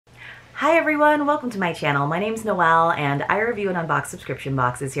Hi everyone, welcome to my channel. My name's Noelle and I review and unbox subscription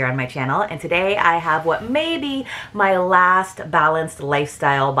boxes here on my channel, and today I have what may be my last balanced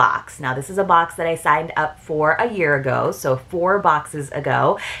lifestyle box. Now this is a box that I signed up for a year ago, so 4 boxes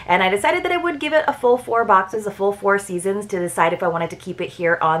ago, and I decided that I would give it a full 4 boxes, a full 4 seasons to decide if I wanted to keep it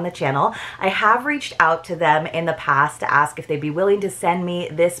here on the channel. I have reached out to them in the past to ask if they'd be willing to send me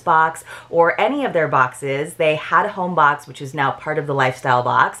this box or any of their boxes. They had a home box, which is now part of the lifestyle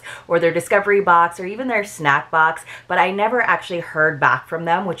box, or their discovery box, or even their snack box, but I never actually heard back from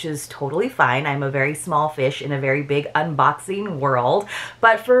them, which is totally fine. I'm a very small fish in a very big unboxing world.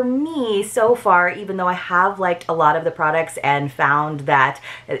 But for me, so far, even though I have liked a lot of the products and found that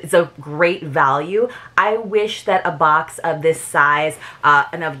it's a great value, I wish that a box of this size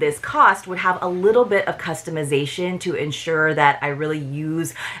and of this cost would have a little bit of customization to ensure that I really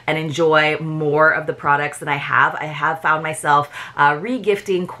use and enjoy more of the products than I have. I have found myself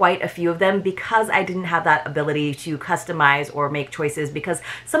re-gifting quite a few of them because I didn't have that ability to customize or make choices, because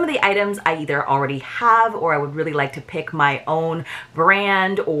some of the items I either already have or I would really like to pick my own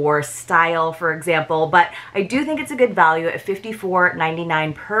brand or style, for example. But I do think it's a good value at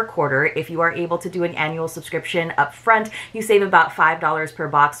 $54.99 per quarter. If you are able to do an annual subscription up front, you save about $5 per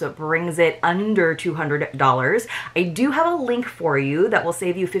box, so it brings it under $200. I do have a link for you that will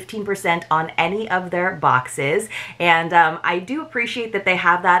save you 15% on any of their boxes, and I do appreciate that they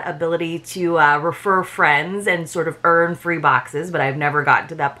have that ability to refer friends and sort of earn free boxes, but I've never gotten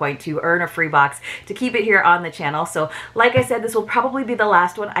to that point to earn a free box to keep it here on the channel. So like I said, this will probably be the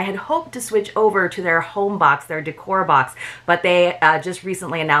last one. I had hoped to switch over to their home box, their decor box, but they just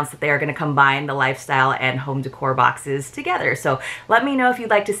recently announced that they are going to combine the lifestyle and home decor boxes together. So let me know if you'd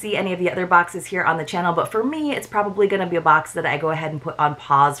like to see any of the other boxes here on the channel, but for me, it's probably going to be a box that I go ahead and put on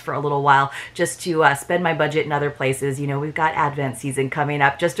pause for a little while just to spend my budget in other places. You know, we've got Advent season coming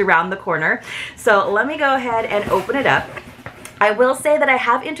up just around the corner. So let me go ahead and open it up. I will say that I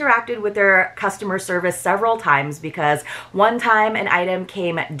have interacted with their customer service several times, because one time an item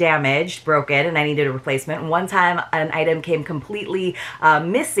came damaged, broken, and I needed a replacement. And one time an item came completely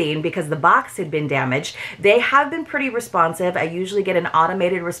missing because the box had been damaged. They have been pretty responsive. I usually get an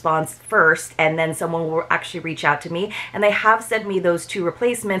automated response first, and then someone will actually reach out to me, and they have sent me those 2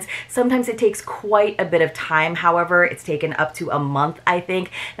 replacements. Sometimes it takes quite a bit of time. However, it's taken up to a month, I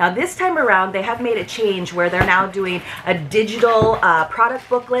think. Now this time around, they have made a change where they're now doing a digital product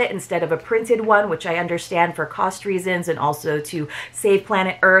booklet instead of a printed one, which I understand for cost reasons and also to save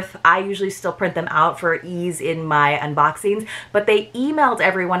planet Earth. I usually still print them out for ease in my unboxings, but they emailed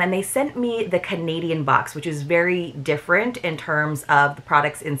everyone and they sent me the Canadian box, which is very different in terms of the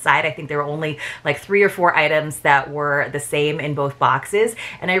products inside. I think there were only like 3 or 4 items that were the same in both boxes,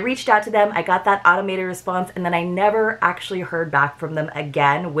 and I reached out to them. I got that automated response, and then I never actually heard back from them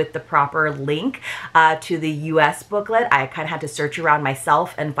again with the proper link to the US booklet. I kind of had to search around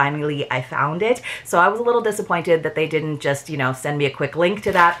myself, and finally I found it. So I was a little disappointed that they didn't just, you know, send me a quick link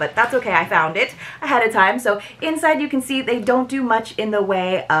to that, but that's okay. I found it ahead of time. So inside you can see they don't do much in the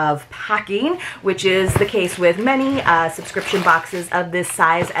way of packing, which is the case with many subscription boxes of this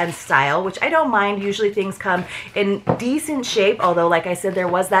size and style, which I don't mind. Usually things come in decent shape, although like I said, there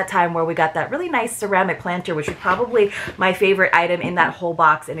was that time where we got that really nice ceramic planter, which was probably my favorite item in that whole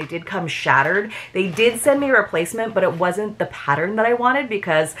box, and it did come shattered. They did send me a replacement, but it wasn't the pattern that I wanted,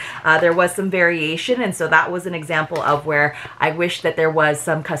 because there was some variation, and so that was an example of where I wish that there was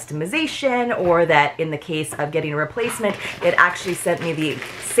some customization, or that in the case of getting a replacement, it actually sent me the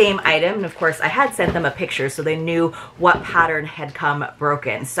same item. And of course I had sent them a picture so they knew what pattern had come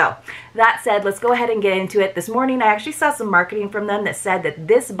broken. So that said, let's go ahead and get into it. This morning I actually saw some marketing from them that said that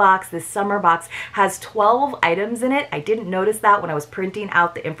this box, this summer box, has 12 items in it. I didn't notice that when I was printing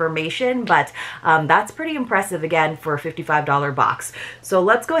out the information, but that's pretty impressive again for a $55 box. So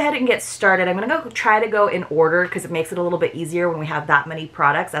let's go ahead and get started. I'm gonna try to go in order because it makes it a little bit easier when we have that many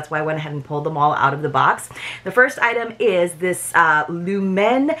products. That's why I went ahead and pulled them all out of the box. The first item is this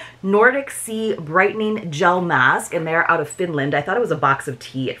Lumen Nordic Sea Brightening Gel Mask, and they're out of Finland. I thought it was a box of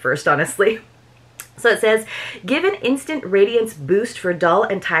tea at first, honestly. So it says, give an instant radiance boost for dull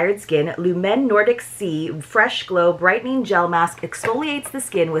and tired skin. Lumen Nordic Sea Fresh Glow Brightening Gel Mask exfoliates the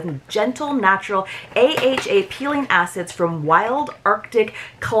skin with gentle, natural AHA peeling acids from wild Arctic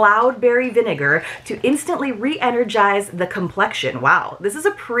cloudberry vinegar to instantly re-energize the complexion. Wow, this is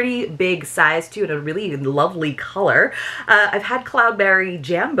a pretty big size too, and a really lovely color. I've had cloudberry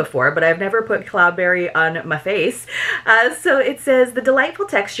jam before, but I've never put cloudberry on my face. So it says, the delightful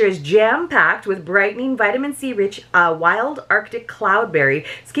texture is jam-packed with bright brightening vitamin C rich wild Arctic cloudberry,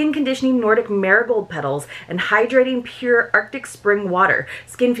 skin conditioning Nordic marigold petals, and hydrating pure Arctic spring water.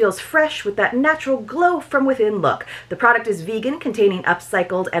 Skin feels fresh with that natural glow from within look. The product is vegan, containing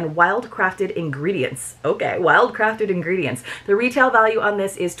upcycled and wild-crafted ingredients. Okay, wild-crafted ingredients. The retail value on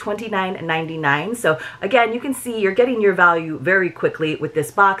this is $29.99. So again, you can see you're getting your value very quickly with this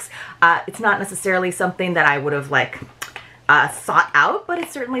box. It's not necessarily something that I would have like sought out, but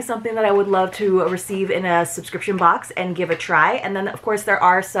it's certainly something that I would love to receive in a subscription box and give a try. And then of course there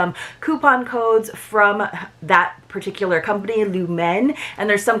are some coupon codes from that particular company, Lumen, and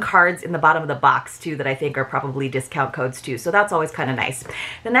there's some cards in the bottom of the box too that I think are probably discount codes too, so that's always kind of nice.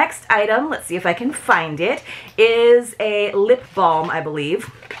 The next item, let's see if I can find it, is a lip balm, I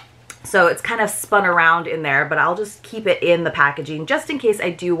believe. So it's kind of spun around in there, but I'll just keep it in the packaging just in case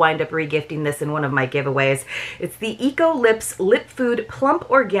I do wind up regifting this in one of my giveaways. It's the Eco Lips Lip Food Plump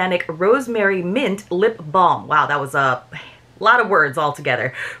Organic Rosemary Mint Lip Balm. Wow, that was a lot of words all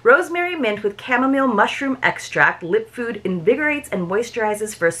together. Rosemary mint with chamomile mushroom extract. Lip Food invigorates and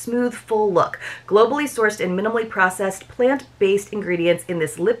moisturizes for a smooth, full look. Globally sourced and minimally processed plant-based ingredients in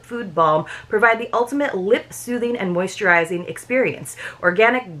this Lip Food balm provide the ultimate lip soothing and moisturizing experience.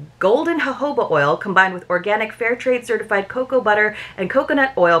 Organic golden jojoba oil combined with organic fair trade certified cocoa butter and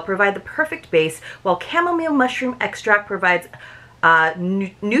coconut oil provide the perfect base, while chamomile mushroom extract provides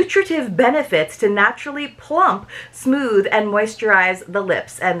nutritive benefits to naturally plump, smooth, and moisturize the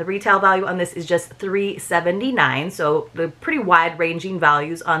lips. And the retail value on this is just $3.79, so the pretty wide-ranging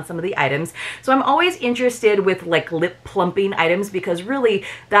values on some of the items. So I'm always interested with like lip plumping items because really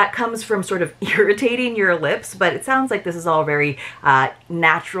that comes from sort of irritating your lips, but it sounds like this is all very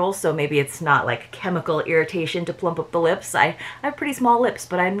natural, so maybe it's not like chemical irritation to plump up the lips. I have pretty small lips,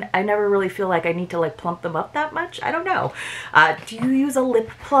 but I never really feel like I need to like plump them up that much. I don't know. Do you use a lip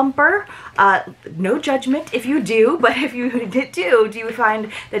plumper? No judgment if you do, but if you do you find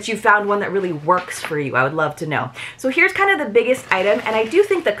that you found one that really works for you? I would love to know. So here's kind of the biggest item, and I do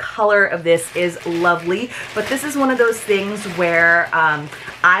think the color of this is lovely, but this is one of those things where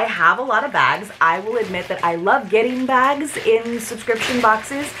I have a lot of bags. I will admit that I love getting bags in subscription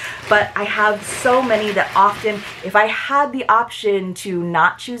boxes, but I have so many that often, if I had the option to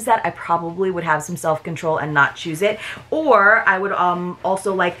not choose that, I probably would have some self-control and not choose it, or I would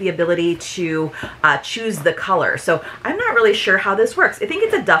also like the ability to choose the color. So I'm not really sure how this works. I think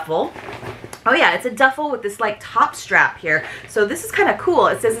it's a duffel. Oh yeah, it's a duffel with this like top strap here. So this is kind of cool.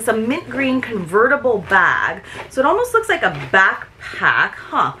 It says it's a mint green convertible bag. So it almost looks like a backpack,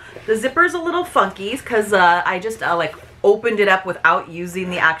 huh? The zipper's a little funky because I just like opened it up without using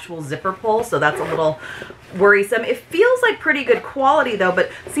the actual zipper pull, so that's a little worrisome. It feels like pretty good quality though, but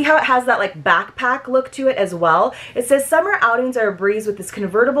see how it has that like backpack look to it as well? It says summer outings are a breeze with this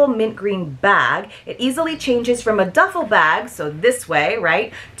convertible mint green bag. It easily changes from a duffel bag, so this way,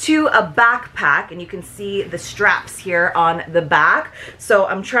 right, to a backpack, and you can see the straps here on the back. So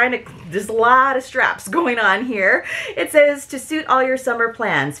I'm trying to, there's a lot of straps going on here. It says to suit all your summer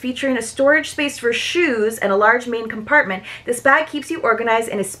plans, featuring a storage space for shoes and a large main compartment. This bag keeps you organized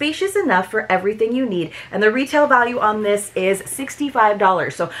and is spacious enough for everything you need. And the retail value on this is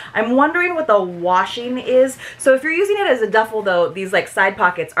 $65. So I'm wondering what the washing is. So if you're using it as a duffel though, these like side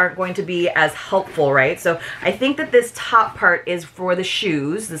pockets aren't going to be as helpful, right? So I think that this top part is for the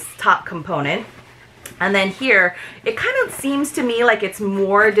shoes, this top component. And then here, it kind of seems to me like it's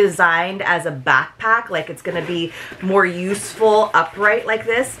more designed as a backpack, like it's gonna be more useful upright like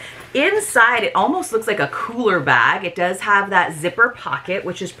this. Inside, it almost looks like a cooler bag. It does have that zipper pocket,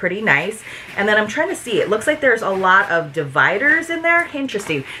 which is pretty nice. And then I'm trying to see, it looks like there's a lot of dividers in there.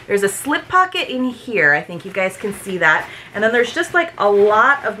 Interesting. There's a slip pocket in here. I think you guys can see that. And then there's just like a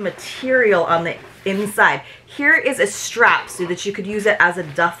lot of material on the inside. Here is a strap so that you could use it as a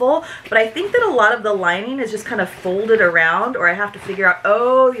duffel, but I think that a lot of the lining is just kind of folded around, or I have to figure out,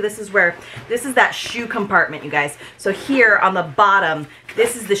 oh, this is that shoe compartment, you guys. So here on the bottom,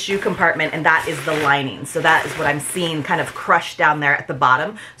 this is the shoe compartment and that is the lining. So that is what I'm seeing kind of crushed down there at the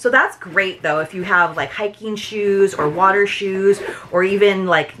bottom. So that's great though, if you have like hiking shoes or water shoes, or even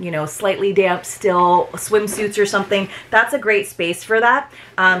like, you know, slightly damp still swimsuits or something, that's a great space for that.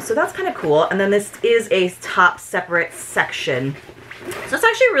 So that's kind of cool. And then this is a top separate section So it's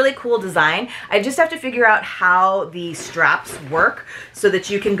actually a really cool design. I just have to figure out how the straps work so that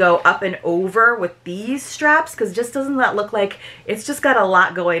you can go up and over with these straps, because just doesn't that look like it's just got a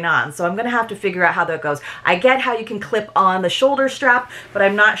lot going on. So I'm gonna have to figure out how that goes. I get how you can clip on the shoulder strap, but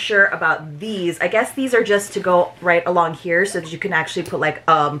I'm not sure about these. I guess these are just to go right along here so that you can actually put like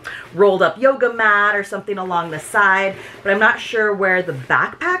rolled up yoga mat or something along the side, but I'm not sure where the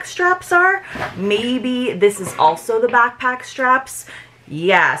backpack straps are. Maybe this is also the backpack straps.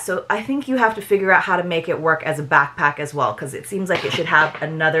 Yeah, so I think you have to figure out how to make it work as a backpack as well, because it seems like it should have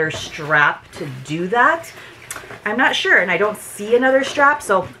another strap to do that. I'm not sure, and I don't see another strap,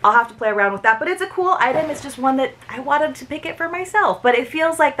 so I'll have to play around with that. But it's a cool item. It's just one that I wanted to pick it for myself. But it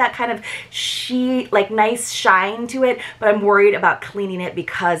feels like that kind of like nice shine to it, but I'm worried about cleaning it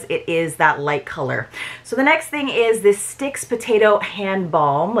because it is that light color. So the next thing is this Sticks Potato Hand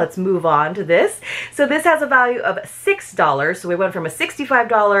Balm. Let's move on to this. So this has a value of $6. So we went from a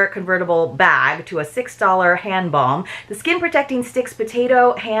 $65 convertible bag to a $6 hand balm. The skin protecting Sticks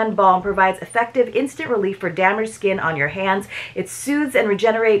Potato Hand Balm provides effective instant relief for damaged skin on your hands. It soothes and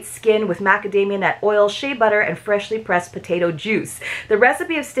regenerates skin with macadamia nut oil, shea butter, and freshly pressed potato juice. The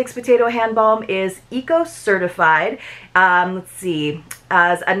recipe of Sticks Potato Hand Balm is eco-certified. Let's see.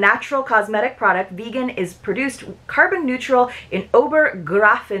 As a natural cosmetic product, vegan, is produced carbon neutral in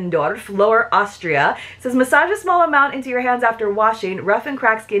Obergrafendorf, Lower Austria. It says massage a small amount into your hands after washing. Rough and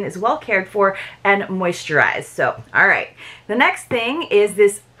cracked skin is well cared for and moisturized. So, all right. The next thing is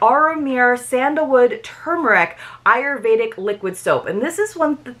this Aromir Sandalwood Turmeric Ayurvedic Liquid Soap. And this is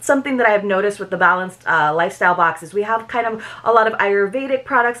something that I have noticed with the Balanced Lifestyle boxes. We have kind of a lot of Ayurvedic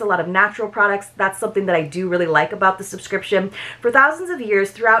products, a lot of natural products. That's something that I do really like about the subscription. For thousands of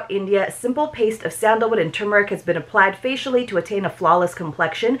years throughout India, a simple paste of sandalwood and turmeric has been applied facially to attain a flawless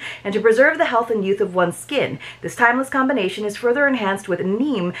complexion and to preserve the health and youth of one's skin. This timeless combination is further enhanced with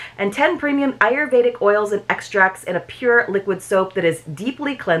neem and 10 premium Ayurvedic oils and extracts in a pure liquid soap that is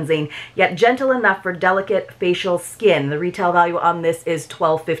deeply cleansing, yet gentle enough for delicate facial skin. The retail value on this is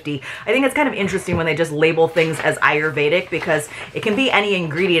 $12.50. I think it's kind of interesting when they just label things as Ayurvedic, because it can be any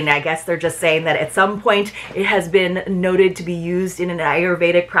ingredient. I guess they're just saying that at some point it has been noted to be used in an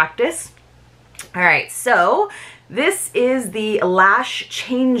Ayurvedic practice. All right, so this is the Lash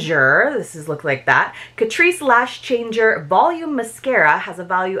Changer. This looks like that. Catrice Lash Changer Volume Mascara has a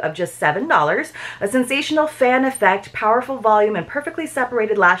value of just $7. A sensational fan effect, powerful volume, and perfectly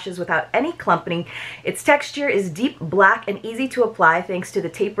separated lashes without any clumping. Its texture is deep black and easy to apply thanks to the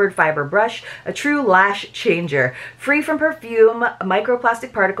tapered fiber brush. A true lash changer. Free from perfume,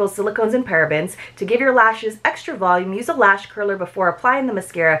 microplastic particles, silicones, and parabens. To give your lashes extra volume, use a lash curler before applying the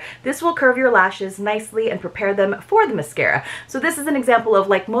mascara. This will curve your lashes nicely and prepare them for the mascara. So this is an example of,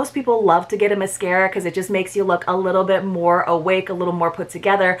 like, most people love to get a mascara because it just makes you look a little bit more awake, a little more put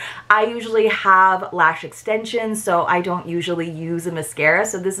together. I usually have lash extensions, so I don't usually use a mascara.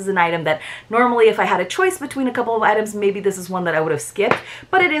 So this is an item that normally, if I had a choice between a couple of items, maybe this is one that I would have skipped,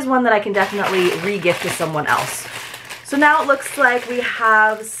 but it is one that I can definitely re-gift to someone else. So now it looks like we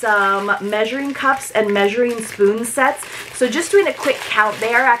have some measuring cups and measuring spoon sets. So just doing a quick count,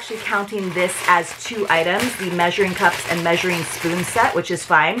 they are actually counting this as 2 items, the measuring cups and measuring spoon set, which is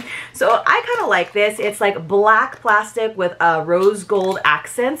fine. So I kind of like this. It's like black plastic with rose gold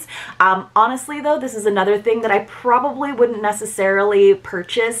accents. Honestly though, this is another thing that I probably wouldn't necessarily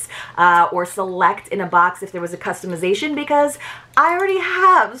purchase or select in a box if there was a customization, because I already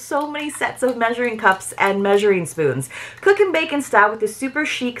have so many sets of measuring cups and measuring spoons. Cook and bake in style with this super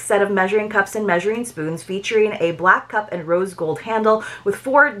chic set of measuring cups and measuring spoons, featuring a black cup and rose gold handle with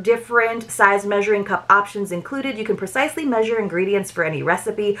 4 different size measuring cup options included. You can precisely measure ingredients for any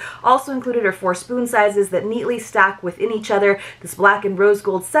recipe. Also included are 4 spoon sizes that neatly stack within each other. This black and rose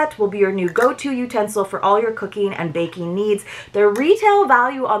gold set will be your new go-to utensil for all your cooking and baking needs. The retail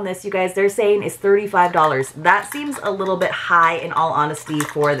value on this, you guys, they're saying is $35. That seems a little bit high, in all honesty,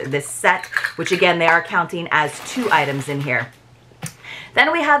 for this set, which again, they are counting as 2 items in here.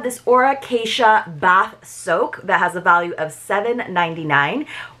 Then we have this Auracacia Bath Soak that has a value of $7.99.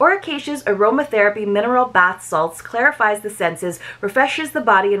 Auracacia's aromatherapy mineral bath salts clarifies the senses, refreshes the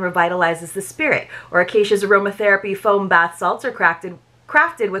body, and revitalizes the spirit. Auracacia's aromatherapy foam bath salts are crafted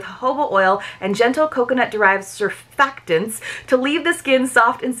with jojoba oil and gentle coconut-derived surfactants surfactants to leave the skin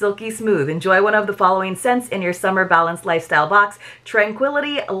soft and silky smooth. Enjoy one of the following scents in your summer balanced lifestyle box: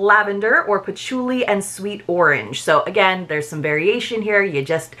 Tranquility, Lavender, or Patchouli and Sweet Orange. So again, there's some variation here. You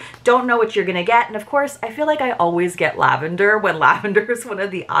just don't know what you're gonna get. And of course, I feel like I always get lavender when lavender is one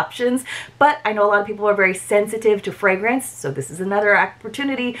of the options, but I know a lot of people are very sensitive to fragrance, so this is another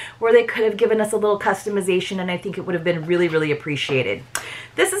opportunity where they could have given us a little customization, and I think it would have been really, really appreciated.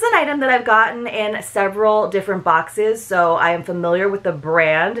 This is an item that I've gotten in several different boxes, so I am familiar with the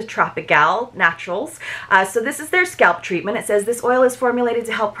brand Tropical Naturals. So this is their scalp treatment. It says this oil is formulated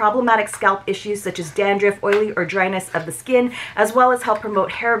to help problematic scalp issues such as dandruff, oily, or dryness of the skin, as well as help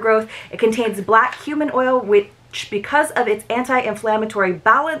promote hair growth. It contains black cumin oil, which, because of its anti-inflammatory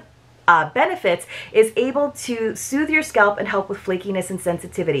benefits, is able to soothe your scalp and help with flakiness and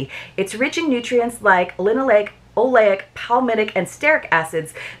sensitivity. It's rich in nutrients like linoleic, oleic, palmitic, and stearic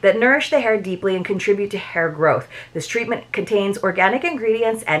acids that nourish the hair deeply and contribute to hair growth. This treatment contains organic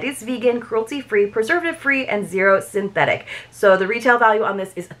ingredients and is vegan, cruelty-free, preservative-free, and zero synthetic. So the retail value on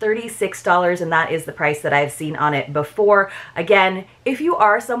this is $36, and that is the price that I've seen on it before. Again, if you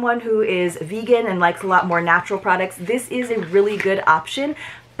are someone who is vegan and likes a lot more natural products, this is a really good option.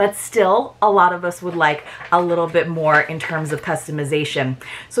 But still, a lot of us would like a little bit more in terms of customization.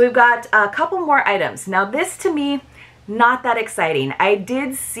 So we've got a couple more items. Now this, to me, not that exciting. I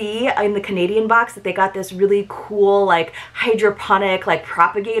did see in the Canadian box that they got this really cool like hydroponic like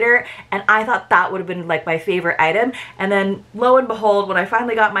propagator, and I thought that would have been like my favorite item. And then lo and behold, when I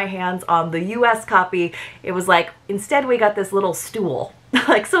finally got my hands on the US copy, it was like, instead we got this little stool.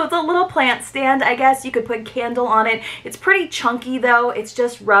 Like, so it's a little plant stand, I guess. You could put candle on it. It's pretty chunky though. It's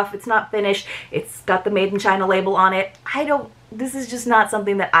just rough. It's not finished. It's got the Made in China label on it. This is just not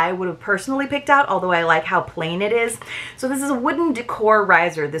something that I would have personally picked out, although I like how plain it is. So this is a wooden decor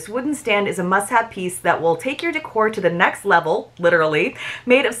riser. This wooden stand is a must-have piece that will take your decor to the next level, literally.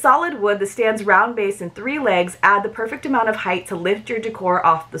 Made of solid wood, the stand's round base and 3 legs add the perfect amount of height to lift your decor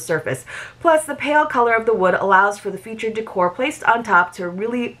off the surface. Plus, the pale color of the wood allows for the featured decor placed on top to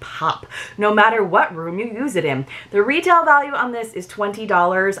really pop, no matter what room you use it in. The retail value on this is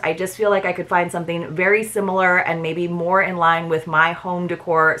 $20. I just feel like I could find something very similar and maybe more in line with my home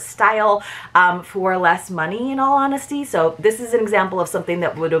decor style for less money, in all honesty. So this is an example of something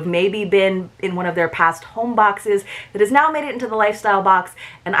that would have maybe been in one of their past home boxes that has now made it into the lifestyle box,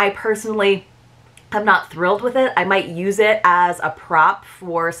 and I personally I'm not thrilled with it. I might use it as a prop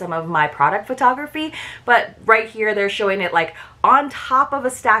for some of my product photography, but right here they're showing it like on top of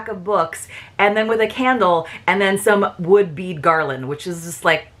a stack of books, and then with a candle, and then some wood bead garland, which is just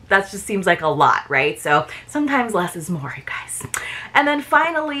like, that just seems like a lot, right? So sometimes less is more, you guys. And then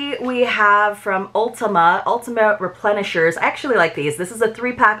finally, we have from Ultima Replenishers. I actually like these. This is a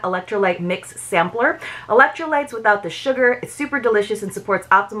 3-pack electrolyte mix sampler. Electrolytes without the sugar. It's super delicious and supports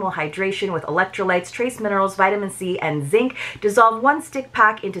optimal hydration with electrolytes, trace minerals, vitamin C, and zinc. Dissolve 1 stick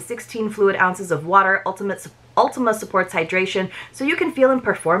pack into 16 fluid ounces of water. Ultima supports hydration so you can feel and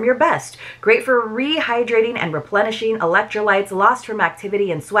perform your best. Great for rehydrating and replenishing electrolytes lost from activity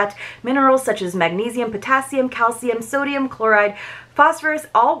and sweat. Minerals such as magnesium, potassium, calcium, sodium, chloride, phosphorus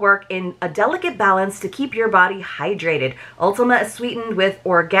all work in a delicate balance to keep your body hydrated. Ultima is sweetened with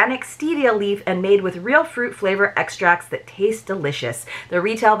organic stevia leaf and made with real fruit flavor extracts that taste delicious. The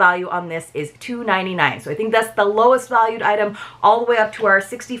retail value on this is $2.99. So I think that's the lowest valued item, all the way up to our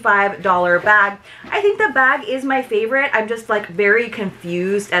 $65 bag. I think the bag is my favorite. I'm just like very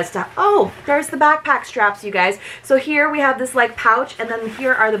confused as to, oh, there's the backpack straps, you guys. So here we have this like pouch, and then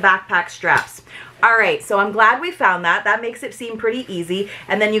here are the backpack straps. All right, so I'm glad we found that. That makes it seem pretty easy.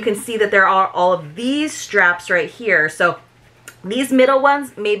 And then you can see that there are all of these straps right here. So these middle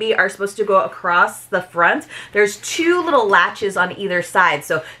ones maybe are supposed to go across the front. There's 2 little latches on either side.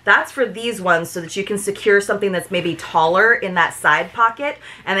 So that's for these ones so that you can secure something that's maybe taller in that side pocket.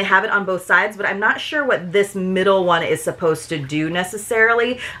 And they have it on both sides, but I'm not sure what this middle one is supposed to do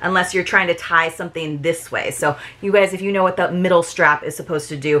necessarily, unless you're trying to tie something this way. So you guys, if you know what the middle strap is supposed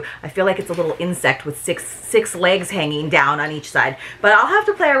to do, I feel like it's a little insect with six legs hanging down on each side. But I'll have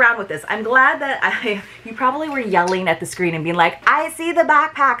to play around with this. I'm glad that you probably were yelling at the screen and being like, I see the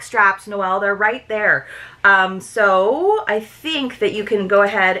backpack straps, Noelle, they're right there. So I think that you can go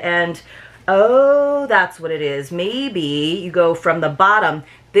ahead and, oh, that's what it is. Maybe you go from the bottom.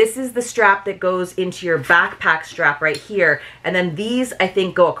 This is the strap that goes into your backpack strap right here. And then these, I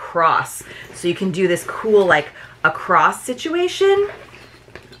think, go across. So you can do this cool, like, across situation.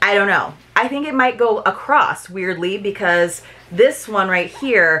 I don't know. I think it might go across, weirdly, because this one right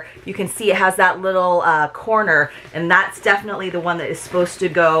here, you can see it has that little corner, and that's definitely the one that is supposed to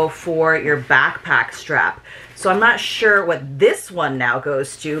go for your backpack strap. So I'm not sure what this one now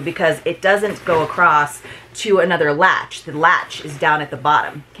goes to because it doesn't go across to another latch. The latch is down at the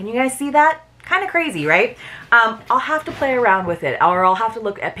bottom. Can you guys see that? Kind of crazy, right? I'll have to play around with it, or I'll have to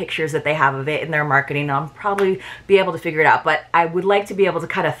look at pictures that they have of it in their marketing. I'll probably be able to figure it out, but I would like to be able to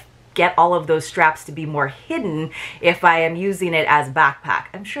kind of get all of those straps to be more hidden if I am using it as backpack.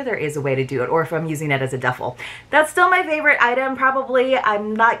 I'm sure there is a way to do it, or if I'm using it as a duffel. That's still my favorite item, probably.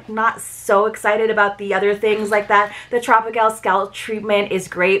 I'm not so excited about the other things like that. The Tropical scalp treatment is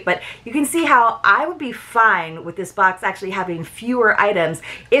great, but you can see how I would be fine with this box actually having fewer items.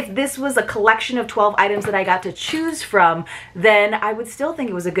 If this was a collection of 12 items that I got to choose from, then I would still think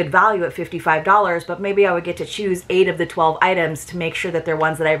it was a good value at $55, but maybe I would get to choose 8 of the 12 items to make sure that they're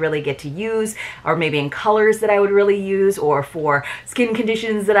ones that I really get to use, or maybe in colors that I would really use, or for skin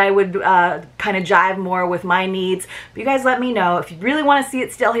conditions that I would kind of jive more with my needs. But you guys let me know. If you really want to see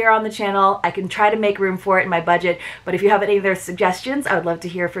it still here on the channel, I can try to make room for it in my budget, but if you have any other suggestions, I would love to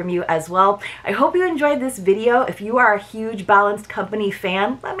hear from you as well. I hope you enjoyed this video. If you are a huge Balanced Company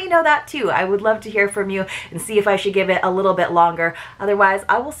fan, let me know that too. I would love to hear from you and see if I should give it a little bit longer. Otherwise,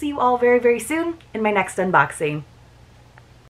 I will see you all very, very soon in my next unboxing.